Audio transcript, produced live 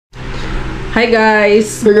Hi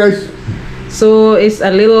guys. Hey guys. So it's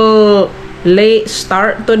a little late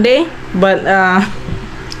start today, but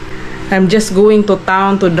I'm just going to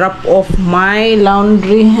town to drop off my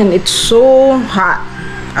laundry, and it's so hot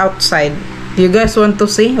outside. Do you guys want to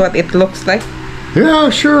see what it looks like? Yeah,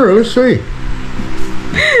 sure. Let's see.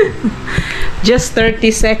 Just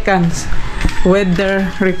 30 seconds.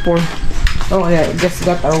 Weather report. Oh yeah, just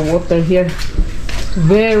got our water here.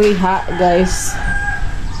 Very hot, guys.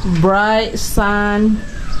 Bright sun,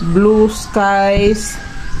 blue skies,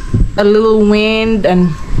 a little wind, and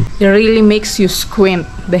it really makes you squint,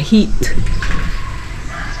 the heat.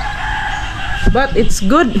 But it's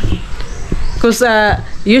good because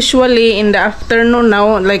usually in the afternoon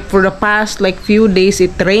now, like for the past like few days,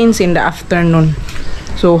 it rains in the afternoon.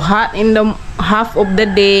 So hot in the half of the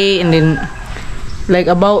day, and then like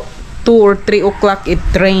about 2 or 3 o'clock it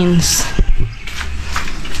rains.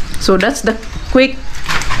 So that's the quick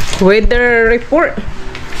weather report.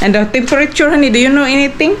 And the temperature, honey, do you know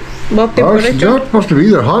anything about temperature? It's not supposed to be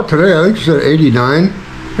that hot today. I think it said 89.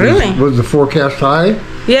 Really? Was the forecast high?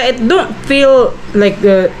 Yeah, it don't feel like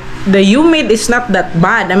the humid is not that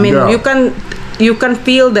bad. I mean, Yeah. you can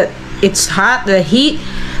feel that it's hot, the heat,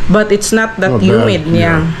 but it's not that Not humid. bad.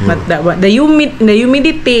 Yeah, Yeah. not that bad. The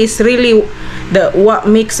humidity is really what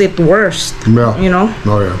makes it worse. Yeah. You know.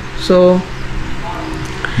 Oh yeah. So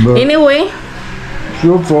But anyway,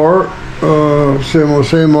 so far,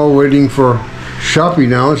 same old. Waiting for Shopee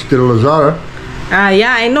now instead of Lazada.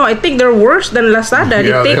 yeah, I know. I think they're worse than Lazada.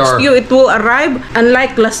 Yeah, It they takes are. you, it will arrive.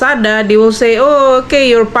 Unlike Lazada, they will say, "Oh, okay,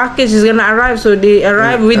 your package is gonna arrive." So they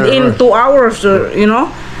arrive within 2 hours, or you know.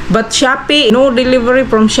 But Shopee, no delivery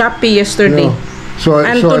from Shopee yesterday. Yeah. So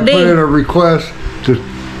I put in a request to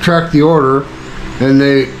track the order, and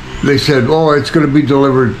they said, "Oh, it's going to be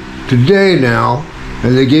delivered today now,"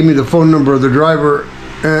 and they gave me the phone number of the driver,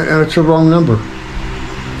 and it's a wrong number.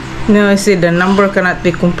 No, I see the number cannot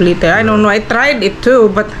be completed. I don't know. I tried it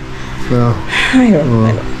too, but Yeah. I don't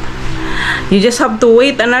know. You just have to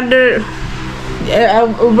wait another.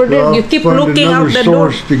 Over there, Well, you keep find looking out another the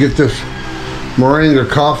door. source to get this Moringa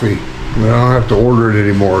coffee. I don't have to order it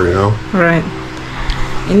anymore, you know. Right.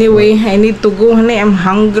 Anyway, I need to go, honey. I'm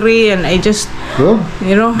hungry, and I just, Well,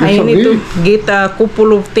 you know, get I something need to to eat. get a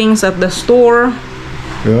couple of things at the store.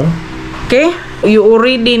 Yeah. Okay? You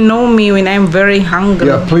already know me when I'm very hungry.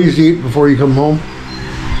 Yeah. Please eat before you come home.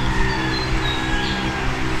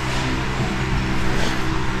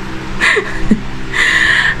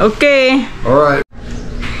 Okay. All right.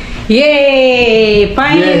 Yay!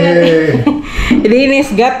 Finally! Rinus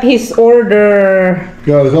got his order.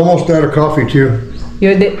 Yeah, I was almost out of coffee too.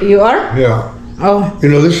 You are? Yeah. Oh. You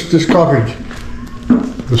know this coffee,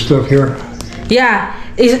 the stuff here. Yeah.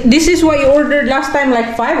 This is what you ordered last time,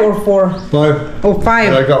 like 5 or 4? 5. Oh, 5.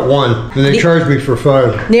 And I got 1, and they charged me for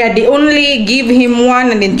 5. Yeah, they only give him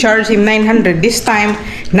 1 and then charge him 900. This time,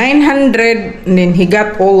 900, and then he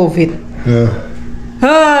got all of it. Yeah.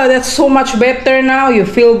 Oh, that's so much better now. You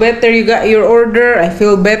feel better. You got your order. I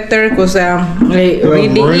feel better because I already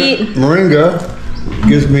eat. Moringa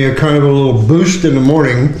gives me a kind of a little boost in the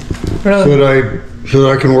morning, Really? so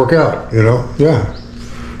that I can work out. You know. Yeah.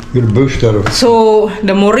 Get a boost out of it. So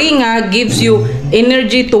the moringa gives you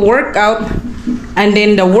energy to work out, and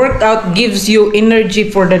then the workout gives you energy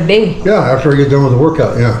for the day. Yeah. After I get done with the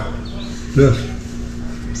workout. Yeah.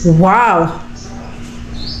 Yes. Wow.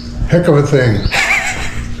 Heck of a thing.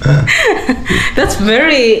 That's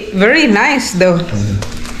very, very nice though.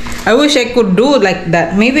 I wish I could do like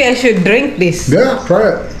that. Maybe I should drink this. Yeah. Try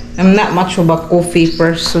it. I'm not much of a coffee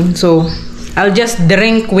person, so I'll just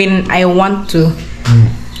drink when I want to.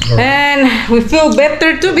 And we feel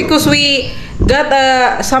better too because we got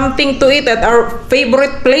something to eat at our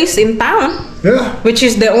favorite place in town. Yeah. Which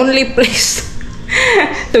is the only place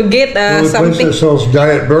to get The something. place that sells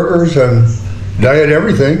diet burgers and diet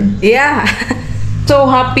everything. Yeah. So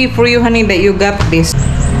happy for you, honey, that you got this.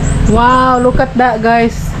 Wow, look at that,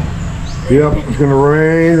 guys. Yep, it's gonna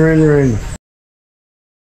rain.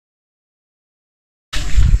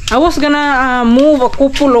 I was gonna move a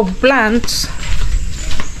couple of plants.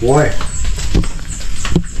 Why?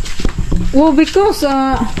 Well, because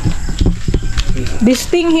this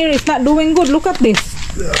thing here is not doing good. Look at this.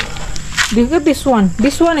 Look at this one.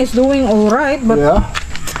 This one is doing alright, but Yeah.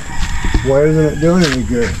 Why isn't it doing any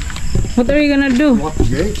good? what are you gonna do? Lock the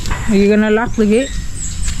gate. Are you gonna lock the gate?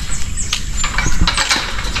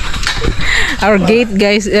 Our gate,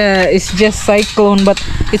 guys, is just cyclone, but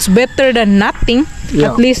it's better than nothing.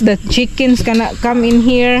 Yeah. At least the chickens cannot come in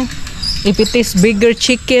here. If it is bigger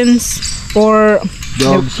chickens or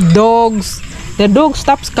Dogs. the dog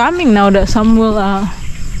stops coming now that some will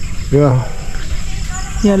Yeah.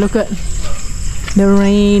 Yeah, look at the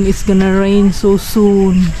rain. It's gonna rain so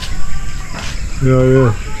soon.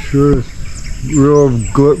 Yeah, sure is. Real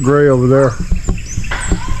gray over there.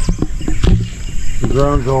 The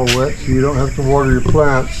ground's all wet, so you don't have to water your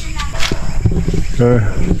plants. Okay.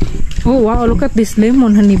 Oh wow, look at this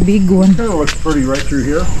lemon, honey, big one. Kind of looks pretty right through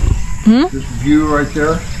here. This view right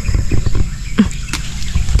there.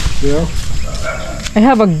 Yeah. I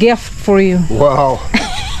have a gift for you. Wow.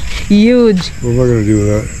 Huge. What am I gonna do with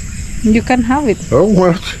that? You can have it. Oh,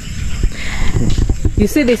 what? You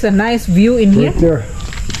see there's a nice view in here? Right there.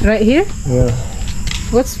 Right here? Yeah.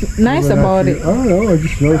 What's nice about it? I don't know, I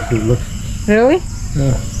just noticed it. Looks. Really?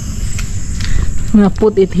 Yeah. I'm gonna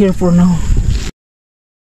put it here for now.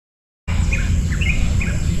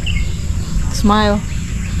 Smile.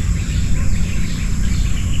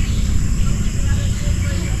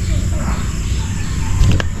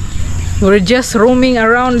 We're just roaming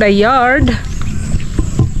around the yard.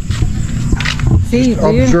 See,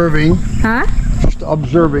 Observing. Huh? Just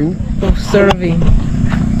observing. Observing.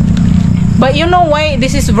 But you know why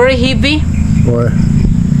this is very heavy? Why?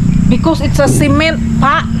 Because it's a cement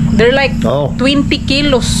pot. They're like 20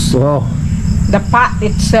 kilos. Wow. The pot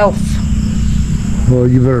itself. Well,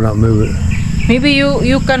 you better not move it. Maybe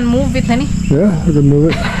you can move it, honey. Yeah, I can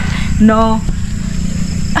move it. No.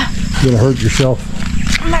 You're gonna hurt yourself.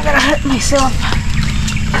 I'm not gonna hurt myself.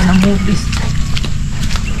 I'm gonna move this.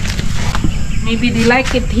 Maybe they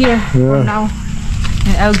like it here for now.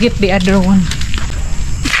 And I'll get the other one.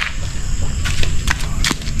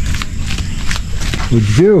 What'd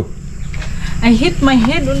you do? I hit my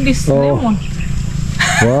head on this lemon.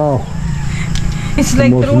 Wow. It's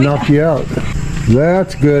like almost knocked you out.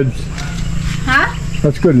 That's good. Huh?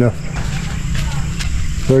 That's good enough.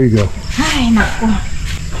 There you go. Ay, naku.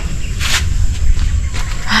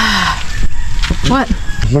 What?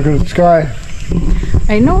 Look at the sky.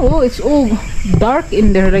 I know. Oh, it's all dark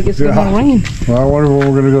in there, like it's gonna rain. Well, I wonder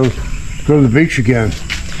when we're gonna go to the beach again.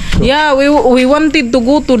 Yeah, we wanted to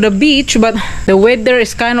go to the beach, but the weather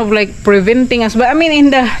is kind of like preventing us. But I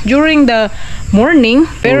mean, during the morning,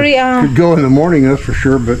 very could go in the morning, that's for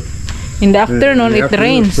sure. But in the afternoon, it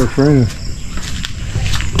rains.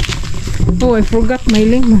 Oh, I forgot my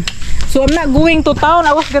lemon. So I'm not going to town.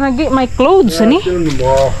 I was gonna get my clothes, honey.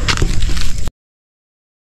 Tomorrow.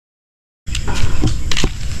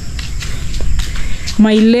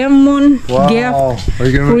 My lemon gift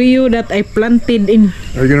for you that I planted in.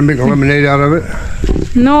 Are you gonna make a lemonade out of it?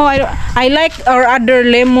 No, I like our other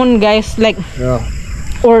lemon, guys, like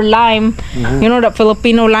or lime. You know, the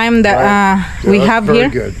Filipino lime that we have here.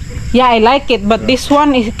 Good. Yeah, I like it, but this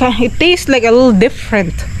one it tastes like a little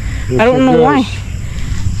different. I don't know why.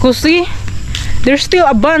 Cause see, there's still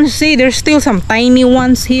a bunch. See, there's still some tiny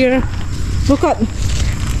ones here. Look at.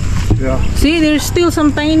 Yeah. See, there's still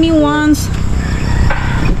some tiny ones.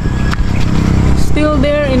 Still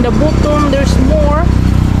there in the bottom. There's more.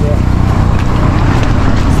 Yeah.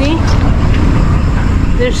 See,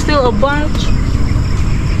 there's still a bunch.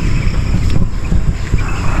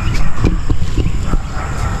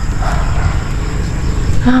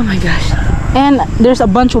 Oh my gosh. And there's a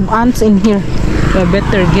bunch of ants in here. I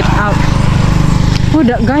better get out. Oh,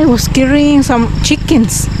 that guy was carrying some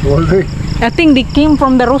chickens. Was he? I think they came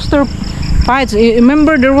from the rooster fights.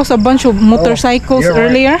 Remember there was a bunch of motorcycles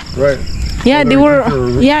earlier? Right. Yeah, they were.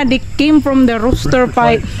 Yeah, they came from the rooster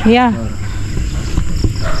fight. Yeah.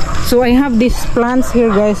 So I have these plants here,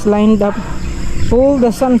 guys, lined up. All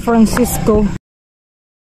the San Francisco.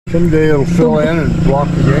 Someday it'll fill in and block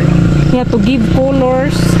the gate. Yeah, to give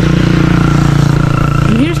colors.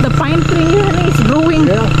 Here's the pine tree here, honey. It's growing.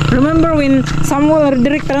 Yeah. Remember when Samuel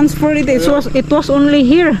direct transferred it? It was only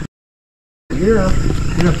here. Here,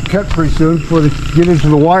 you have to cut pretty soon before they get into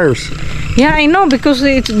the wires. Yeah, I know, because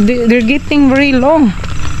they're getting very long.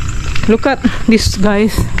 Look at this,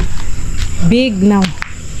 guys. Big now.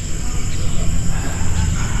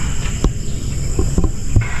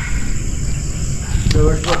 It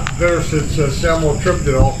looks much better since Samuel trimmed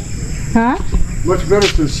it all. Huh? Much better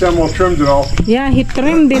since Samuel trimmed it all. Yeah, he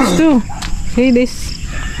trimmed this too. See this?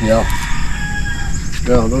 Yeah.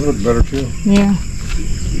 Yeah, those look better too. Yeah.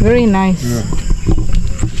 Very nice. Yeah.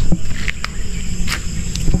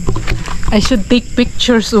 I should take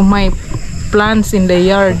pictures of my plants in the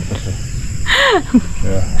yard.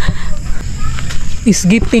 Yeah. It's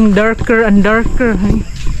getting darker and darker. Huh?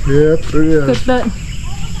 Yep, it is. Look at that.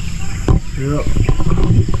 Yep.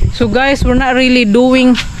 So guys, we're not really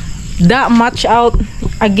doing that much out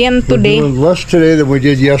again today. We're doing less today than we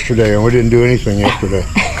did yesterday, and we didn't do anything yesterday.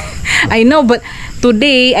 I know, but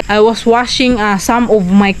today I was washing some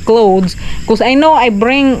of my clothes, because I know I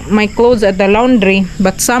bring my clothes at the laundry,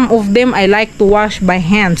 but some of them I like to wash by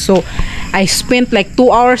hand. So I spent like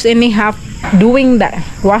 2 hours and a half doing that,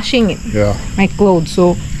 washing it. Yeah. My clothes.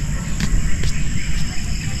 So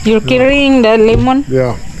you're carrying the lemon?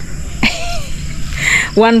 Yeah.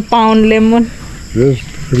 1 pound lemon. This is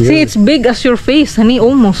pretty See, heavy. it's big as your face, honey,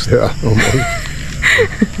 almost. Yeah, almost.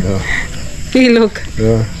 Yeah. See, look.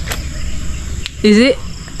 Yeah. Is it?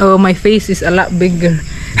 Oh, my face is a lot bigger.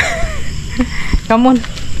 Come on.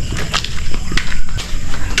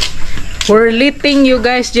 We're letting you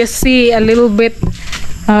guys just see a little bit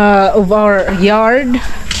of our yard.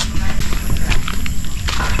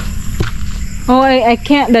 Oh, I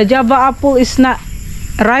can't. The Java apple is not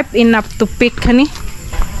ripe enough to pick, honey.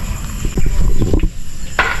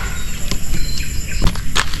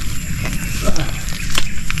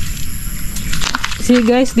 See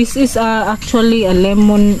guys, this is actually a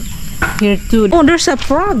lemon here too. Oh, there's a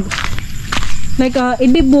frog, like a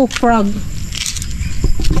edible frog.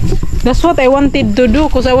 That's what I wanted to do,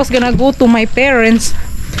 because I was gonna go to my parents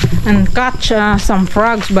and catch some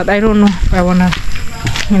frogs, but I don't know if I wanna,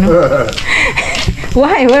 you know.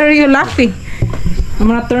 Why? Why are you laughing? I'm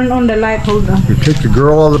gonna turn on the light. Hold on. You take the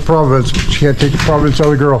girl out of the province, but you can't take the province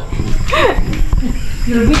out of the girl.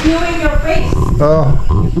 You're videoing your face.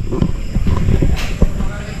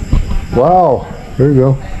 Wow. There you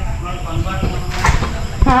go.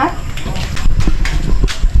 Huh?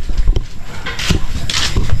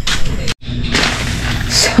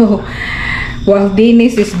 So, while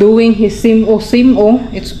Dennis is doing his simo,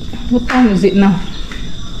 it's, what time is it now?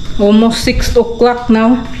 Almost 6 o'clock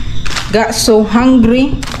now. Got so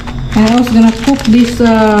hungry, and I was gonna cook this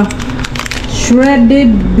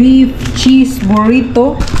shredded beef cheese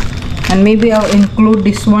burrito, and maybe I'll include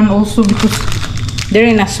this one also because they're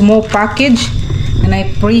in a small package. And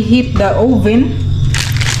I preheat the oven,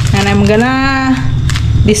 and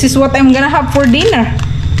this is what I'm gonna have for dinner,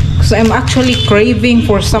 because I'm actually craving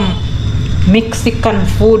for some Mexican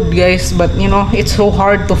food, guys, but you know, it's so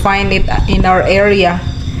hard to find it in our area.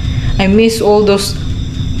 I miss all those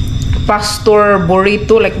pastor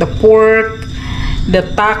burrito, like the pork, the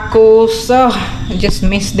tacos. Oh, I just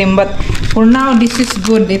miss them, but for now this is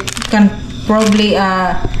good. It can probably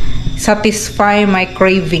satisfy my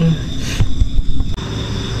craving.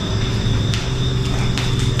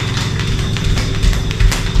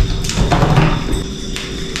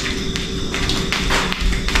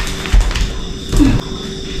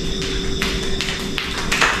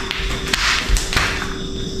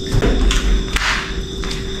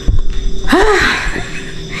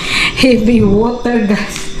 Heavy water,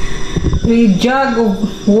 guys. 3 jug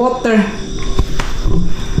of water.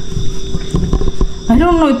 I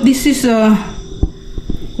don't know if this is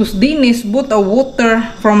because Dennis bought a water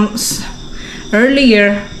from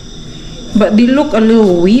earlier, but they look a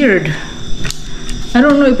little weird. I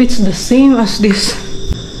don't know if it's the same as this.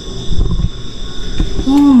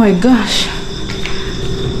 Oh my gosh,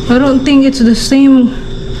 I don't think it's the same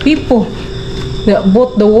people that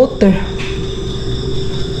bought the water.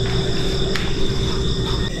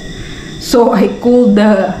 So I called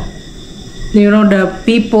the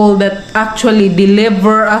people that actually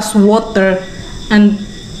deliver us water, and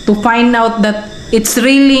to find out that it's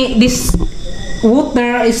really, this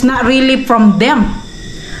water is not really from them.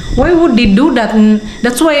 Why would they do that? And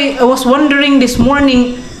that's why I was wondering this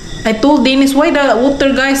morning. I told Dennis why the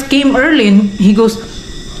water guys came early, and he goes,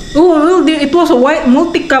 oh well, it was a white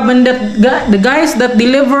multi-cab, and the guys that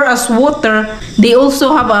deliver us water, they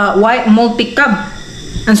also have a white multi-cab.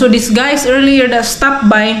 And so these guys earlier that stopped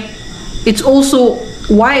by, it's also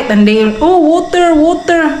white, and they, oh, water.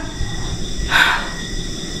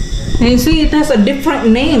 And you see, it has a different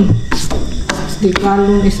name. The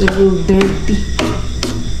gallon is a little dirty.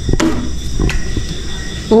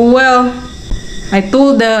 Oh well, I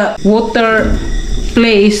told the water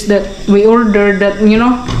place that we ordered that, you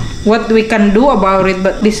know, what we can do about it.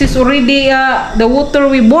 But this is already the water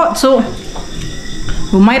we bought, so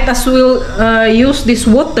we might as well use this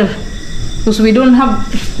water, because we don't have,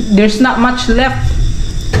 there's not much left.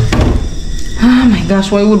 Oh my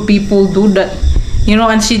gosh, why would people do that? You know,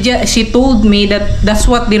 and she told me that that's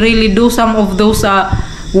what they really do, some of those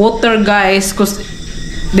water guys, because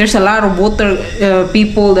there's a lot of water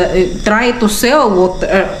people that try to sell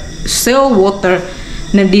water,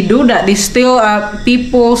 and they do that. They steal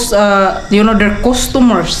people's, you know, their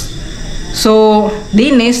customers. So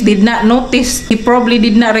Dennis did not notice. He probably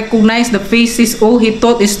did not recognize the faces. All he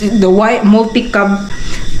thought is the white multi-cab.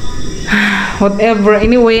 Whatever.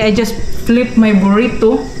 Anyway, I just flipped my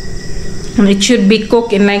burrito, and it should be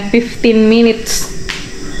cooked in like 15 minutes.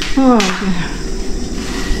 Oh,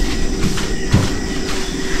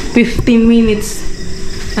 15 minutes.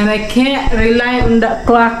 And I can't rely on the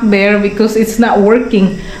clock there because it's not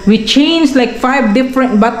working. We changed like 5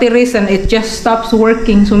 different batteries and it just stops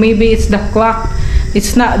working. So maybe it's the clock.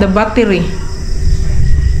 It's not the battery.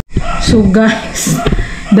 So guys,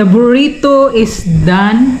 the burrito is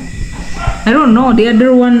done. I don't know. The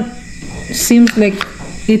other one seems like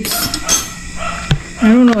it's, I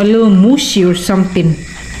don't know, a little mushy or something.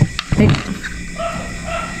 Like,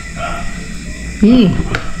 yeah.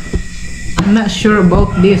 I'm not sure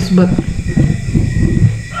about this, but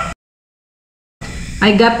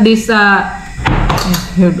I got this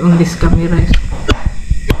here on this camera.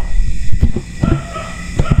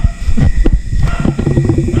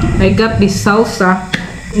 I got this salsa.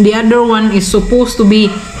 The other one is supposed to be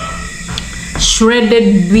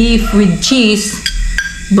shredded beef with cheese,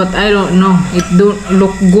 but I don't know. It don't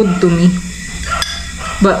look good to me.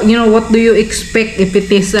 But you know, what do you expect if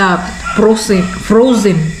it is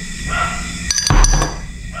frozen?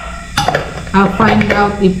 I'll find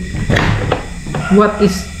out if what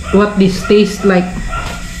this tastes like.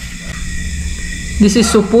 This is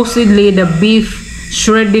supposedly the beef,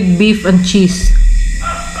 shredded beef and cheese.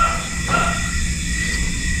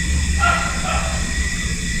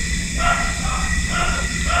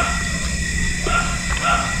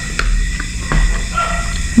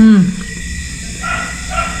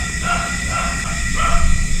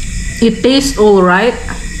 It tastes alright,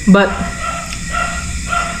 but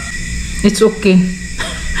it's okay.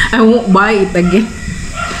 I won't buy it again.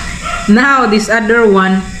 Now this other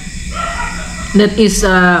one that is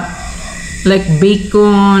like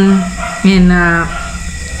bacon and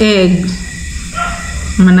egg.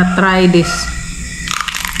 I'm gonna try this.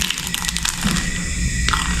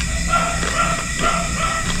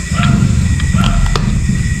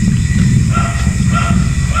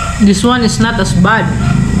 This one is not as bad.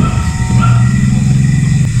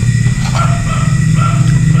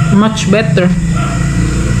 Much better.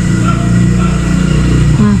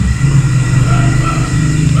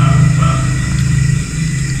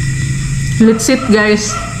 Let's eat,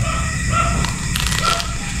 guys.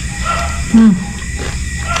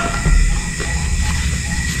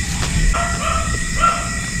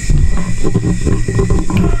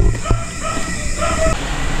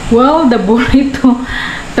 Well, the burrito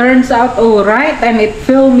turns out alright and it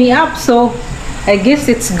filled me up, so I guess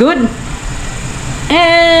it's good.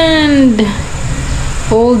 And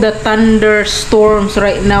all the thunderstorms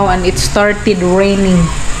right now, and it started raining.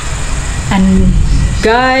 And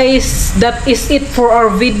guys, that is it for our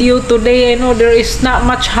video today. I know there is not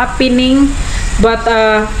much happening, but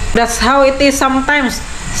that's how it is sometimes.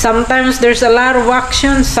 Sometimes there's a lot of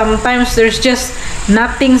action, sometimes there's just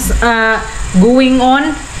nothing's going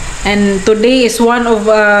on, and today is one of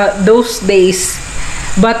those days.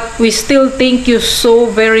 But we still thank you so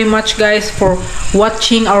very much, guys, for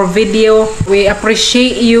watching our video. We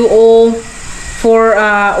appreciate you all for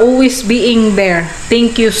always being there.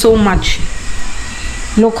 Thank you so much.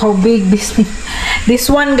 Look how big this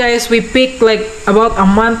one, guys, we picked like about a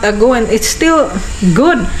month ago, and it's still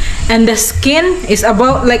good, and the skin is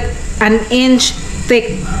about like an inch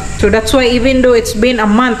thick. So that's why even though it's been a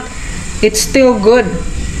month, it's still good.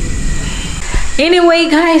 Anyway,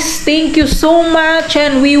 guys, thank you so much,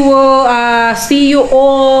 and we will see you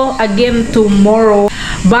all again tomorrow.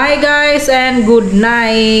 Bye, guys, and good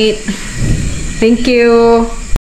night. Thank you.